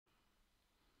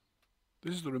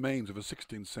This is the remains of a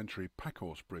 16th century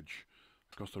Packhorse bridge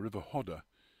across the River Hodder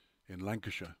in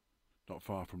Lancashire, not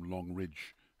far from Long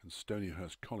Ridge and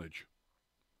Hurst College.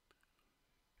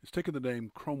 It's taken the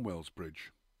name Cromwell's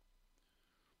Bridge.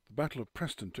 The Battle of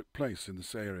Preston took place in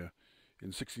this area in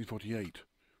 1648,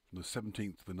 from the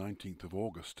 17th to the 19th of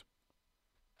August.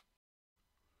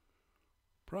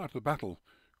 Prior to the battle,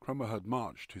 Cromwell had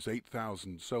marched his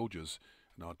 8,000 soldiers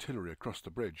and artillery across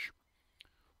the bridge.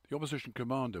 The opposition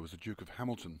commander was the Duke of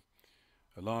Hamilton,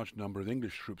 a large number of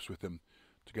English troops with him,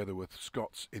 together with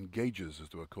Scots engagers, as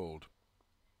they were called.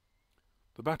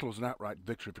 The battle was an outright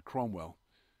victory for Cromwell,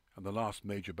 and the last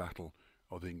major battle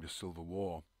of the English Civil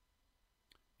War.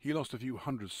 He lost a few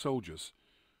hundred soldiers,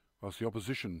 whilst the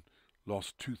opposition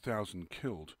lost 2,000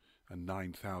 killed and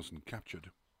 9,000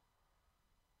 captured.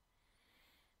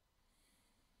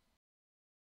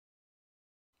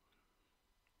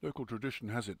 Local tradition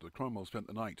has it that Cromwell spent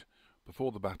the night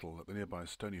before the battle at the nearby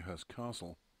Hurst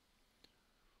Castle.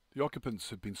 The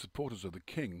occupants had been supporters of the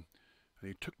king, and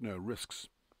he took no risks.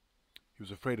 He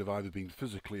was afraid of either being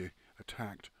physically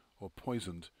attacked or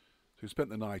poisoned, so he spent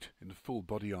the night in full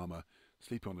body armour,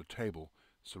 sleeping on a table,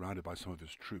 surrounded by some of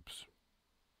his troops.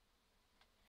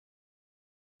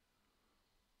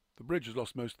 The bridge has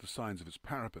lost most of the signs of its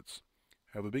parapets.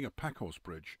 However, being a Packhorse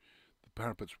bridge, the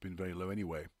parapets would have been very low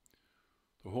anyway.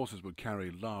 The horses would carry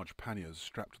large panniers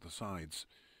strapped to the sides,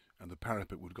 and the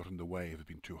parapet would have got in the way if it had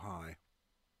been too high.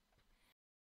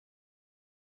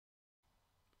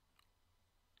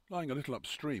 Lying a little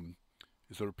upstream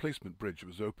is a replacement bridge that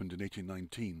was opened in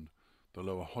 1819, the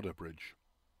Lower Hodder Bridge.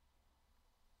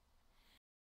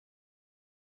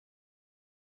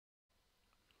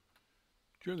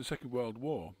 During the Second World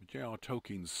War, J R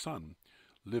Tolkien's son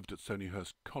lived at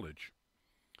Hurst College.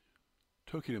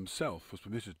 Tolkien himself was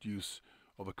permitted use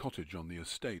of a cottage on the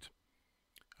estate,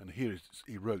 and here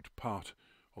he wrote part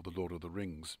of the Lord of the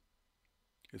Rings.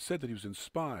 It's said that he was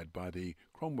inspired by the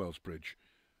Cromwell's Bridge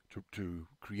to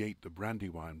create the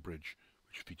Brandywine Bridge,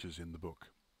 which features in the book.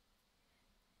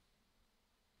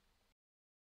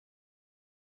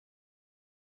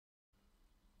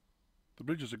 The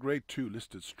bridge is a Grade II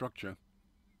listed structure.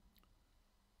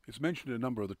 It's mentioned in a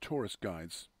number of the tourist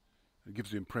guides. It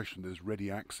gives the impression there's ready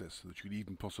access, that you could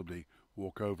even possibly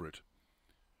walk over it.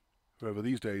 However,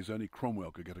 these days only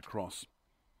Cromwell could get across.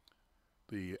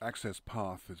 The access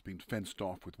path has been fenced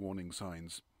off with warning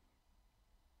signs.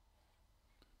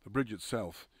 The bridge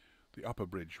itself, the upper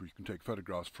bridge, which you can take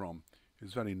photographs from,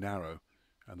 is very narrow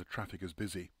and the traffic is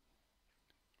busy.